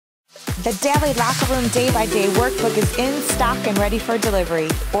The Daily Locker Room Day-by-Day Workbook is in stock and ready for delivery.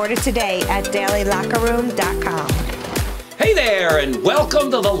 Order today at dailylockerroom.com. Hey there, and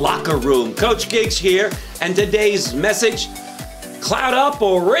welcome to the Locker Room. Coach Giggs here, and today's message, cloud up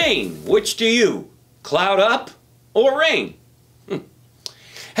or rain? Which do you? Cloud up or rain?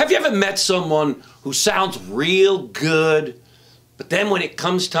 Have you ever met someone who sounds real good, but then when it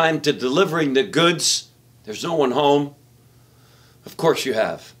comes time to delivering the goods, there's no one home? Of course you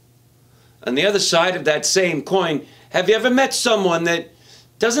have. On the other side of that same coin, have you ever met someone that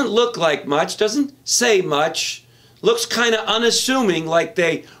doesn't look like much, doesn't say much, looks kind of unassuming, like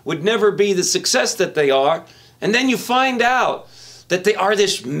they would never be the success that they are, and then you find out that they are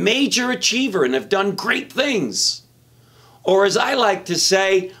this major achiever and have done great things? Or as I like to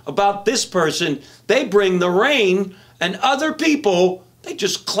say about this person, they bring the rain, and other people, they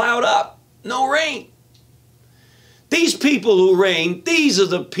just cloud up. No rain. These people who reign, these are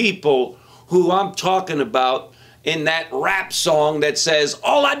the people who I'm talking about in that rap song that says,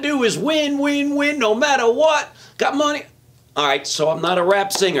 all I do is win, win, win, no matter what. Got money? All right, so I'm not a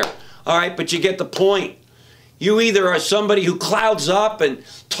rap singer. All right, but you get the point. You either are somebody who clouds up and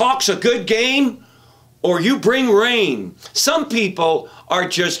talks a good game, or you bring rain. Some people are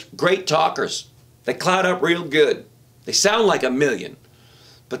just great talkers. They cloud up real good. They sound like a million,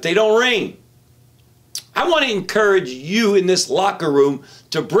 but they don't rain. I want to encourage you in this locker room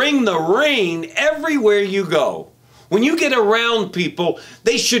to bring the rain everywhere you go. When you get around people,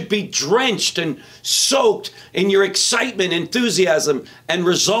 they should be drenched and soaked in your excitement, enthusiasm, and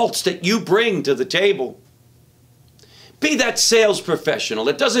results that you bring to the table. Be that sales professional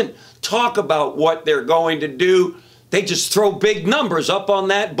that doesn't talk about what they're going to do. They just throw big numbers up on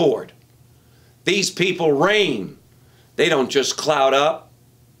that board. These people reign. They don't just cloud up.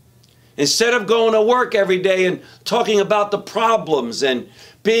 Instead of going to work every day and talking about the problems and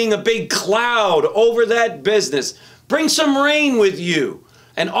being a big cloud over that business, bring some rain with you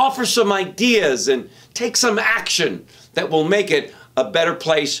and offer some ideas and take some action that will make it a better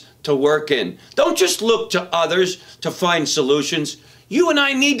place to work in. Don't just look to others to find solutions. You and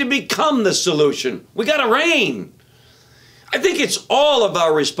I need to become the solution. We got to reign. I think it's all of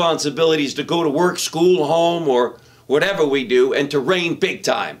our responsibilities to go to work, school, home, or whatever we do, and to reign big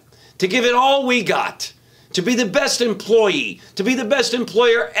time. To give it all we got, to be the best employee, to be the best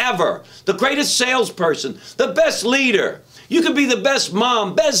employer ever, the greatest salesperson, the best leader. You could be the best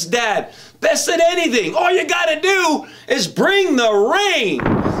mom, best dad, best at anything. All you got to do is bring the rain.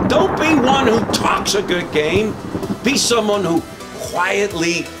 Don't be one who talks a good game. Be someone who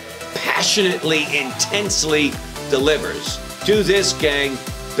quietly, passionately, intensely delivers. Do this, gang.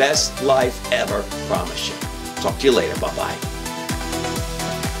 Best life ever, promise you. Talk to you later. Bye-bye.